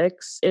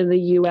Ethics in the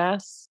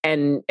US,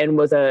 and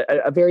was a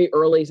very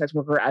early sex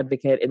worker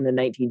advocate in the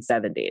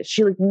 1970s.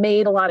 She like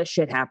made a lot of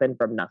shit happen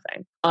from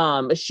nothing.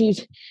 She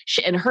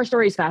and her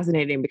story is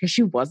fascinating because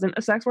she wasn't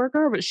a sex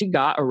worker, but she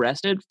got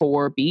arrested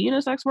for being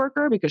a sex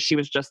worker because she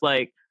was just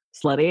like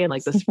slutty and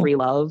like this free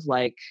love,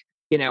 like,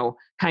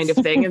 kind of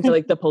thing. And so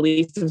like the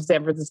police of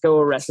San Francisco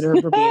arrested her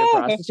for being a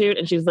prostitute.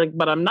 And she's like,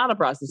 but I'm not a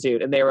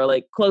prostitute. And they were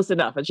like, close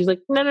enough. And she's like,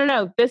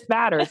 no, this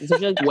matters. And so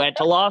she like went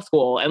to law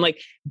school and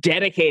like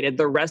dedicated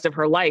the rest of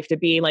her life to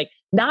being like,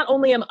 not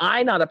only am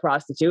I not a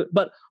prostitute,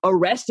 but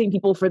arresting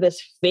people for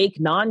this fake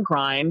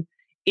non-crime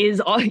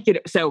is all,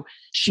 so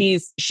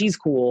she's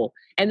cool.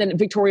 And then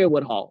Victoria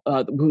Woodhull,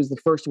 who's the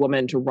first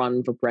woman to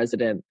run for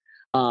president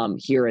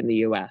here in the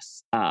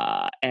US.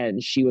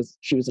 And she was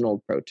an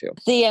old pro too.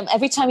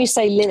 Every time you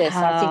say Lilith,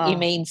 I think you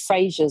mean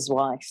Frasier's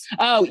wife.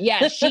 Oh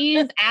yeah,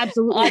 she's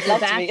absolutely I'd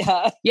love to meet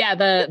her. Yeah,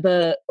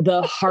 the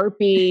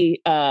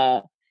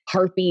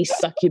harpy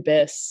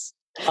succubus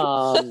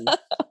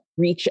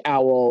reach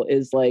owl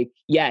is like,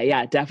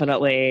 yeah,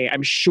 definitely.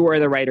 I'm sure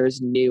the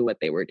writers knew what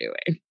they were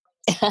doing.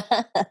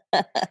 Have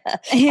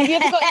you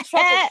ever got in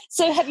trouble?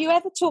 So have you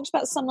ever talked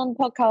about someone on the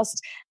podcast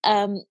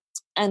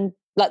and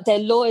like their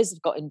lawyers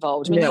have got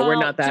involved? I mean, no, we're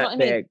not that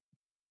big. I mean?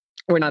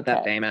 We're not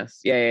that famous.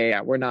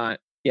 Yeah. We're not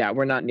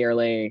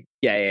nearly.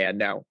 Yeah.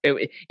 No.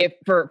 If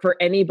for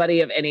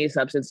anybody of any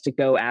substance to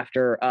go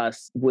after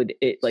us, would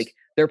it like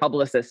their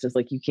publicist is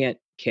like, you can't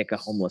kick a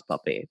homeless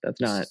puppy.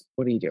 That's not.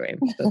 What are you doing?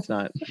 That's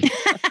not.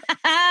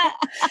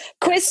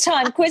 Quiz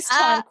time. Quiz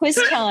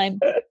time.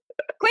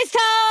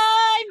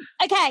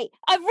 Okay,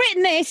 I've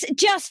written this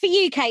just for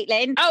you,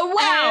 Caitlin. Oh,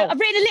 wow. I've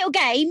written a little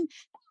game.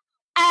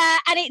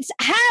 And it's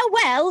how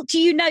well do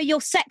you know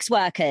your sex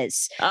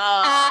workers?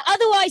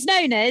 Otherwise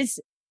known as,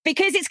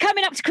 because it's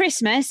coming up to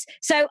Christmas,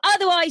 so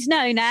otherwise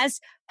known as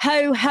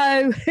ho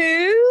ho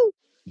who.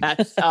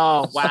 That's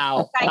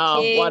wow. Thank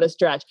you. What a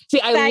stretch.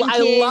 See, I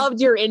loved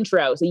your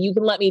intro, so you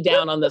can let me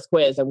down on this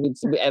quiz and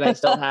I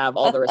still have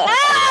all the respect.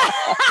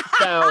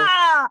 So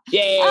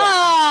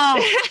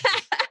yeah.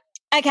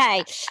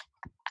 Okay.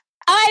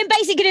 I'm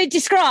basically going to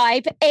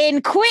describe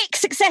in quick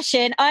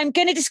succession, I'm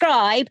going to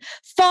describe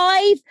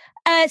 5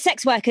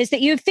 sex workers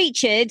that you have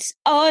featured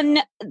on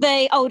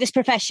The Oldest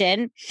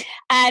Profession.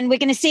 And we're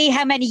going to see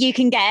how many you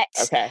can get.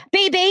 Okay.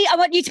 BB, I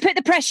want you to put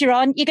the pressure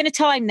on. You're going to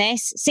time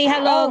this. See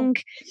how long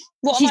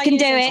she can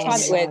do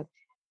it.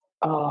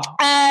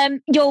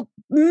 Your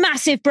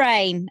massive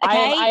brain.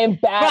 Okay? I am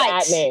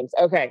bad at names.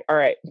 Okay. All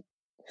right.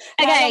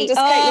 Okay. How long does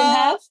Caitlin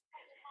have?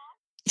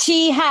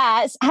 She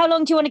has. How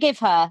long do you want to give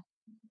her?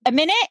 A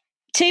minute?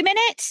 2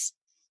 minutes?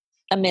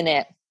 A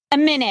minute. A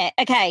minute.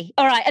 Okay.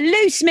 All right. A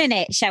loose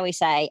minute, shall we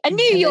say? A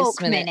New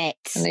York minute.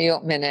 A New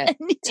York minute.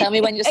 Tell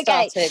me when you're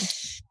starting.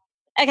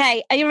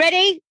 Okay. Are you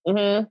ready?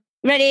 Mm-hmm.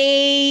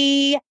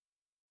 Ready?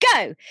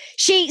 Go.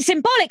 She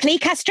symbolically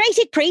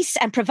castrated priests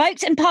and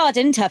provoked and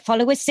pardoned her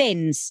followers'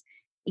 sins.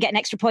 You get an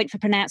extra point for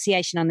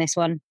pronunciation on this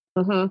one.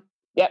 Mm-hmm.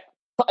 Yep.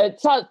 The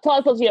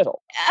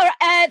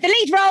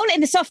lead role in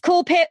the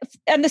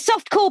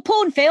softcore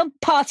porn film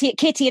Party at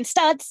Kitty and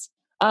Studs.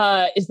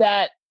 Is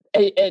that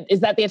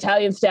the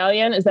Italian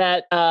Stallion? Is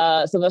that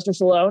Sylvester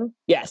Stallone?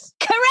 Yes.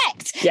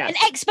 Correct. Yes. An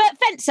expert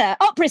fencer,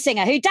 opera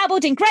singer who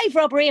dabbled in grave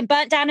robbery and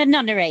burnt down a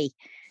nunnery.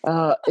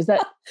 Is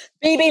that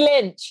BB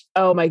Lynch?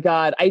 Oh my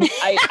God.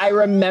 I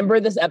remember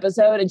this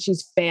episode and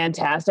she's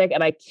fantastic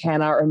and I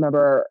cannot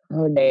remember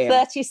her name.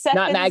 30 seconds.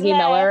 Not Maggie left.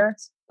 Miller.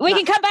 We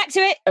can come back to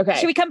it. Okay.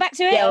 Should we come back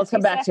to it? Yeah, let's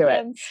come back to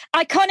it.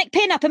 Iconic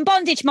pin-up and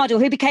bondage model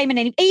who became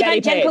an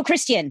evangelical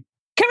Christian.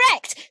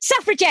 Correct.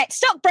 Suffragette,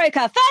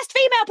 stockbroker, first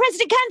female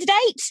president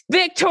candidate.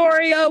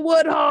 Victoria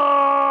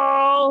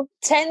Woodhull.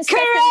 10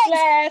 seconds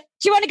left.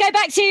 Do you want to go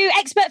back to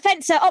expert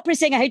fencer, opera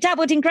singer who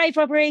dabbled in grave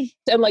robbery?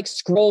 And like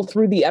scroll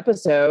through the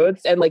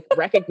episodes and like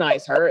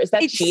recognize her. Is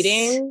that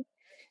cheating?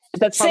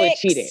 That's probably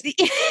cheating.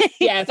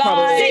 Yeah, it's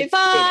probably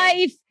 5.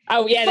 Cheating.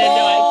 Oh yeah, no,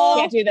 I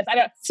can't do this. I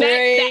don't.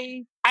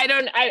 3.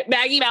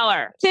 Maggie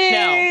Miller.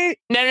 2.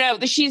 No.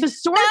 She's a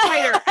sword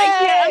fighter. I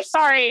can't. I'm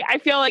sorry. I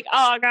feel like,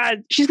 oh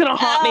God, she's gonna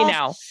haunt me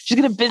now. She's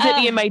gonna visit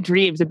me in my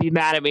dreams and be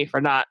mad at me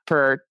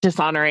for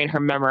dishonoring her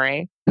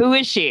memory. Who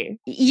is she?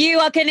 You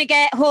are going to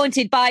get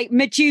haunted by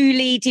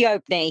Majuli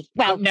Diopni.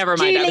 Well, never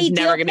mind. I was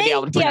never going to be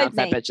able to pronounce Diopni.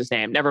 that bitch's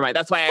name. Never mind.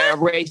 That's why I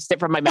erased it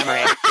from my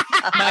memory.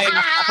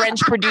 My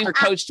French producer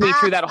coached me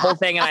through that whole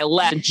thing and I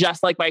left. And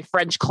just like my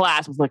French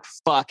class was like,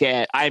 fuck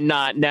it. I'm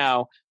not,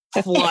 no.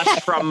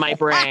 Flushed from my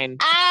brain.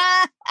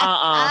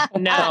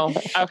 No.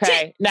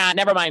 Okay. Nah,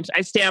 never mind.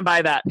 I stand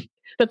by that.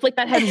 That's like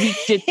that Henrique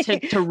did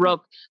to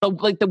Rook.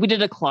 We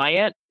did a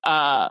client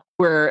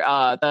where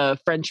the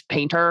French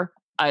painter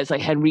is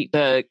like Henrique,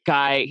 the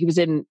guy. He's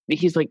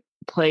like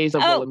plays a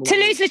role in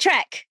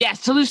Toulouse-Lautrec.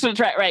 Yes,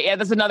 Toulouse-Lautrec. Right. Yeah,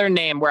 that's another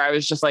name where I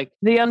was just like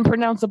the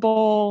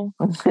unpronounceable.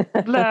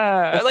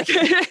 Blah. Like,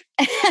 and yet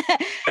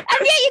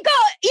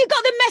you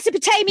got the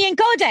Mesopotamian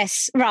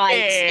goddess right.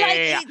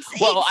 Yeah.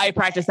 Well, I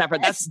practiced that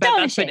that's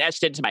been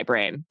etched into my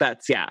brain.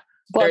 That's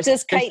What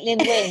does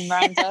Caitlin win,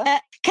 Miranda?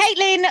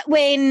 Caitlin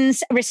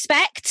wins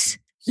respect,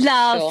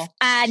 love,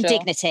 and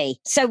dignity.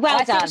 So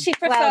well done. I think she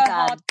prefers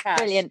hard cash.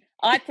 Brilliant.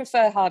 I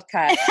prefer hard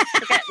cash.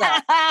 Forget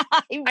that.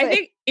 I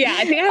think.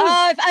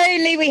 If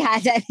only we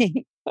had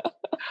any.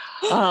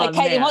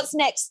 Caitlin, what's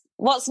next?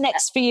 What's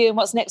next for you, and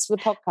what's next for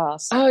the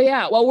podcast? Oh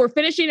yeah, well, we're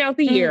finishing out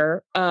the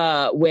year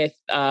with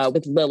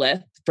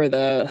Lilith for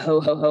the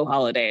ho ho ho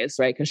holidays,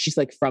 right? Because she's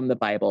like from the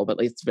Bible, but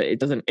it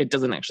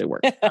doesn't actually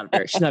work.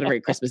 She's not a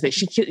very Christmas day.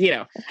 She,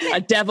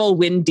 a devil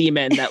wind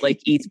demon that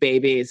like eats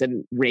babies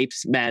and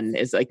rapes men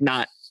is like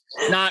not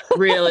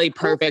really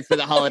perfect for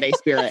the holiday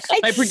spirit.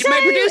 My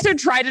producer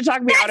tried to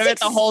talk me out of it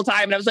the whole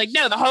time, and I was like,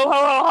 no, the ho ho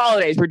ho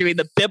holidays. We're doing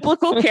the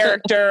biblical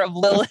character of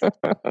Lilith.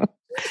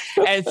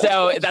 And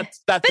so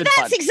that's But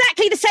that's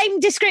exactly the same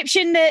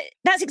description that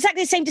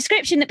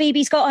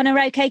BB's got on her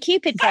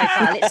OkCupid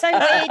profile. It's so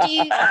weird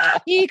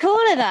you call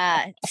her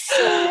that.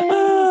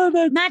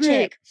 That's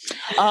magic.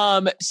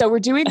 Great. So we're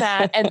doing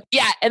that, and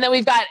then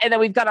we've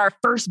got our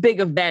first big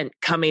event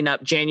coming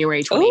up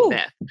January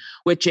 25th,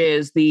 which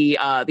is the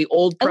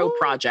Old Pro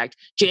Project.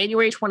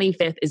 January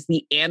 25th is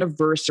the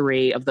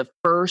anniversary of the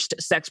first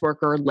sex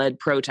worker led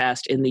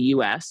protest in the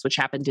U.S., which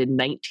happened in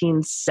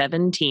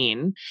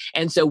 1917.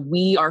 And so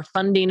we are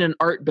funding an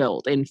art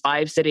build in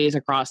 5 cities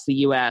across the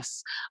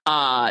U.S.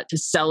 To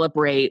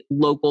celebrate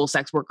local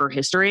sex worker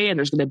history. And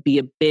there's going to be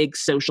a big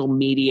social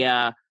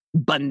media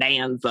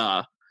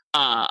bonanza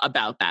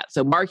about that.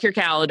 So mark your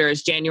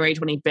calendars, January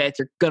 25th.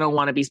 You're going to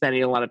want to be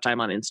spending a lot of time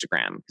on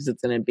Instagram because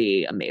it's going to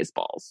be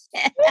amazeballs.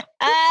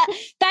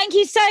 Thank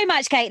you so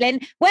much,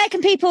 Caitlin. Where can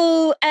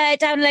people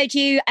download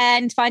you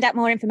and find out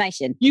more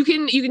information? You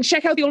can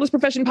check out the Oldest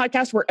Profession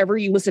podcast wherever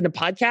you listen to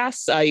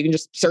podcasts. You can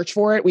just search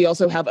for it. We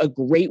also have a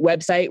great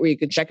website where you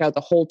can check out the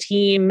whole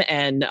team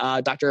and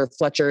Dr.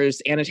 Fletcher's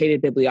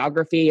annotated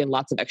bibliography and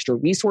lots of extra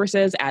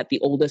resources at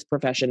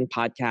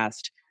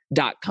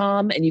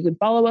theoldestprofessionpodcast.com. And you can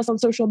follow us on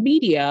social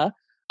media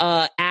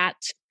at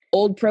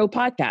Old Pro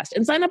Podcast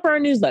and sign up for our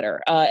newsletter.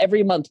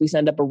 Every month we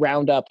send up a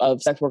roundup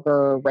of sex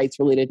worker rights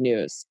related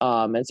news.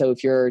 And so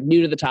if you're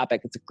new to the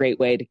topic, it's a great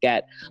way to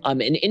get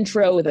an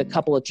intro with a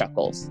couple of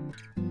chuckles.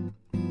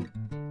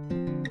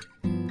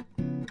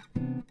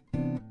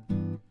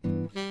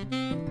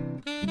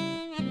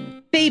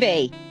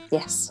 BB.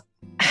 Yes.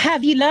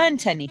 Have you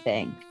learnt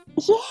anything?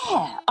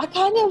 Yeah, I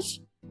kind of...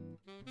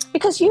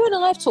 Because you and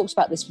I have talked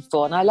about this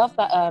before, and I love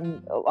that, I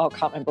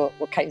can't remember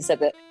what Caitlin said,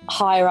 that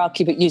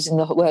hierarchy, but using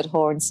the word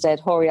whore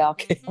instead,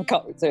 horiarchy. I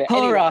can't do it.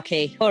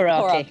 Hierarchy.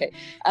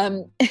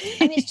 And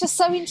it's just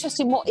so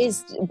interesting what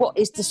is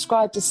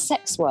described as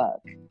sex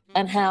work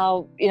and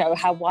how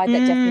wide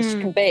that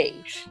definition can be.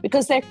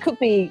 Because there could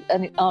be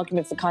an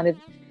argument for kind of,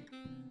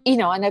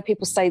 I know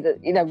people say that,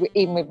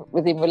 even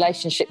within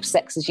relationships,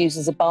 sex is used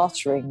as a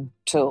bartering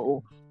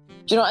tool.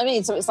 Do you know what I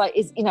mean? So it's like,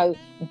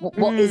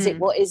 what is it?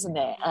 What isn't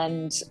it?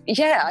 And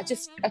yeah, I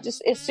just,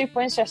 it's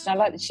super interesting. I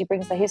like that she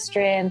brings the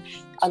history and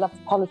I love the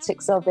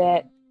politics of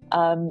it.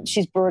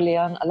 She's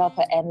brilliant. I love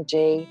her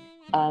energy.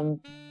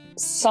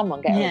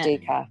 Someone get her a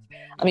decaf.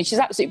 I mean, she's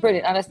absolutely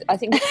brilliant. And I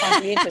think it's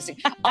really interesting.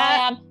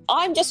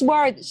 I'm just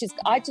worried that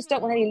I just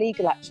don't want any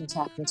legal action to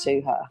happen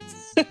to her.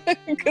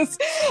 Because,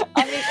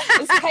 I mean,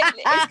 is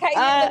Caitlin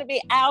going to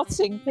be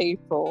outing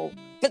people?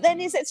 But then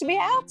is it to be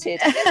outed?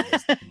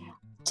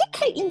 Did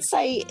Caitlin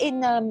say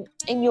in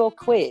your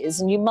quiz,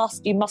 and you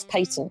must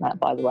patent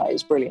that, by the way,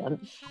 it's brilliant.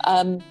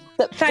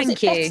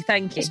 Thank you.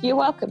 You're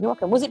welcome.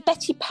 Was it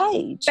Betty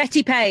Page?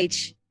 Betty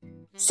Page.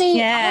 See,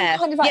 yeah. I'm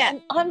kind of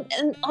like, I'm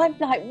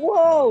like,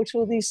 whoa, to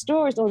all these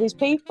stories, all these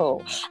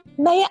people.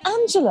 Maya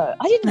Angelou,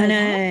 I didn't know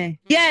that.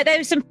 Yeah, there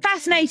were some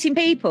fascinating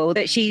people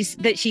that she's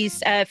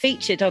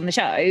featured on the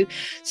show.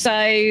 So,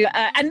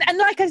 and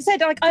like I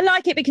said, I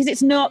like it because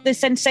it's not the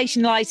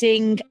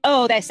sensationalizing,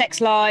 their sex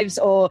lives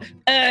or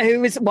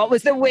what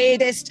was the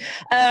weirdest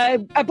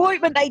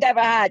appointment they'd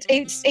ever had.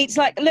 It's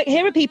like, look,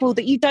 here are people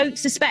that you don't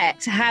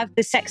suspect have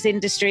a sex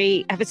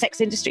industry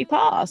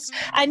past.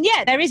 And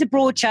yeah, there is a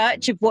broad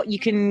church of what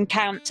you can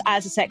count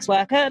as a sex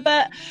worker,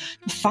 but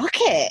fuck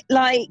it.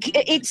 Like,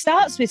 it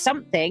starts with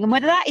something, and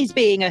whether that is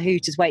being a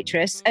Hooters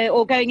waitress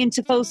or going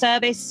into full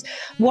service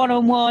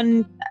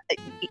one-on-one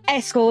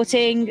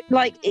escorting,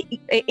 like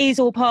it is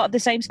all part of the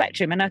same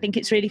spectrum. And I think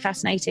it's really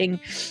fascinating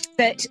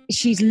that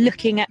she's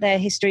looking at their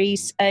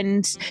histories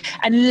and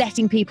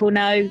letting people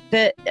know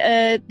that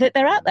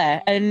they're out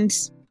there, and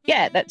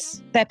yeah,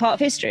 they're part of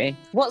history.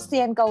 What's the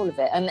end goal of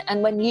it?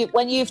 And when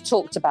you've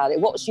talked about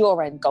it, what's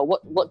your end goal?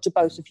 What do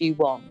both of you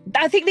want?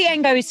 I think the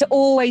end goal is to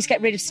always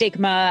get rid of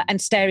stigma and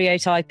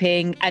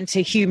stereotyping and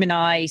to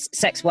humanise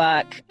sex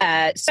work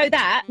so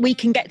that we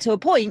can get to a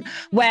point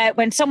where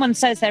when someone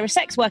says they're a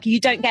sex worker, you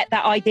don't get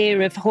that idea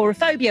of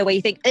whorephobia where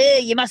you think,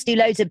 you must do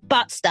loads of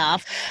butt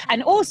stuff.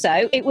 And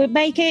also it would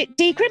make it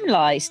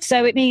decriminalised.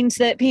 So it means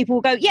that people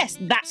will go, yes,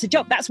 that's a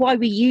job. That's why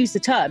we use the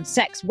term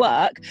sex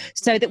work,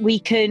 so that we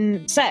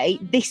can say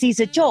this is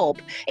a job.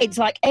 It's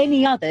like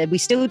any other. We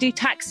still do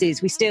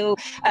taxes. We still,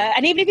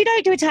 and even if you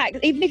don't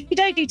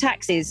do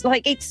taxes,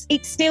 like it's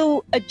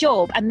still a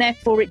job, and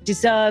therefore it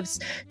deserves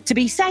to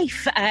be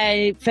safe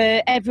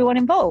for everyone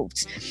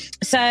involved.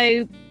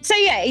 So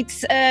yeah,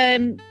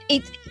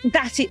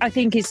 I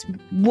think is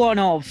one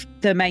of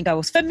the main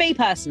goals for me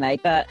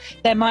personally. But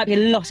there might be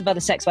a lot of other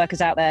sex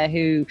workers out there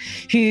who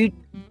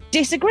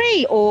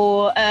disagree,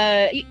 or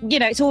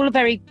it's all a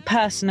very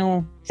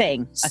personal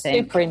thing, I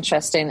think. Super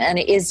interesting, and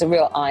it is a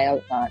real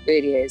eye-opener. It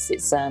really is.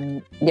 It's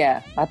our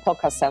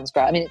podcast sounds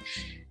great. I mean,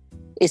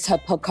 is her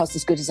podcast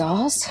as good as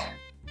ours?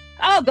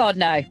 Oh God,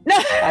 no.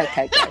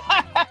 Okay,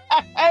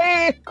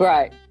 great.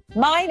 Great.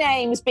 My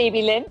name's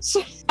BB Lynch.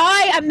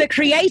 I am the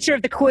creator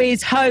of the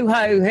quiz Ho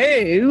Ho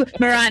Who,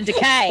 Miranda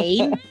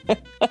Kane.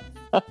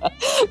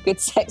 Good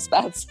Sex,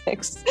 Bad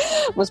Sex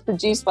was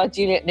produced by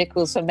Juliet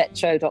Nichols for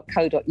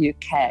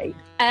metro.co.uk.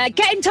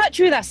 Get in touch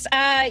with us.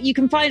 You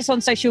can find us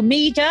on social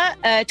media,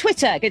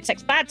 Twitter, Good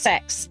Sex, Bad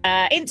Sex,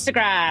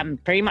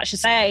 Instagram, pretty much the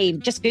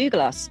same. Just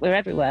Google us. We're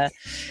everywhere.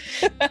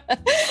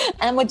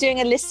 And we're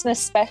doing a listener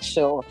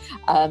special.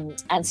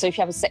 And so if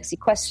you have a sexy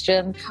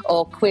question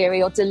or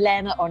query or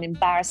dilemma or an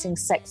embarrassing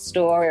sex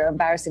story or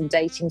embarrassing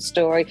dating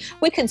story,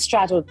 we can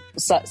straddle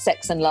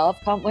sex and love,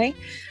 can't we?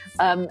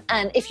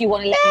 And if you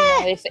want to let me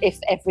know if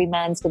every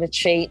man's going to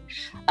cheat,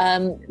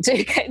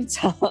 do get in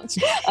touch.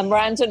 And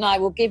Miranda and I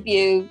will give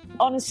you,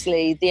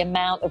 honestly, the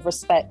amount of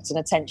respect and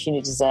attention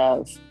you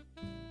deserve.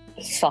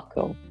 Fuck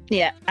all.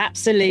 Yeah,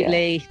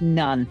 absolutely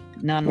none.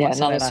 None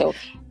whatsoever. None at all.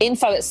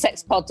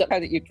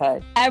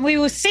 Info@sexpod.co.uk. And we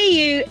will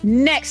see you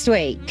next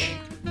week.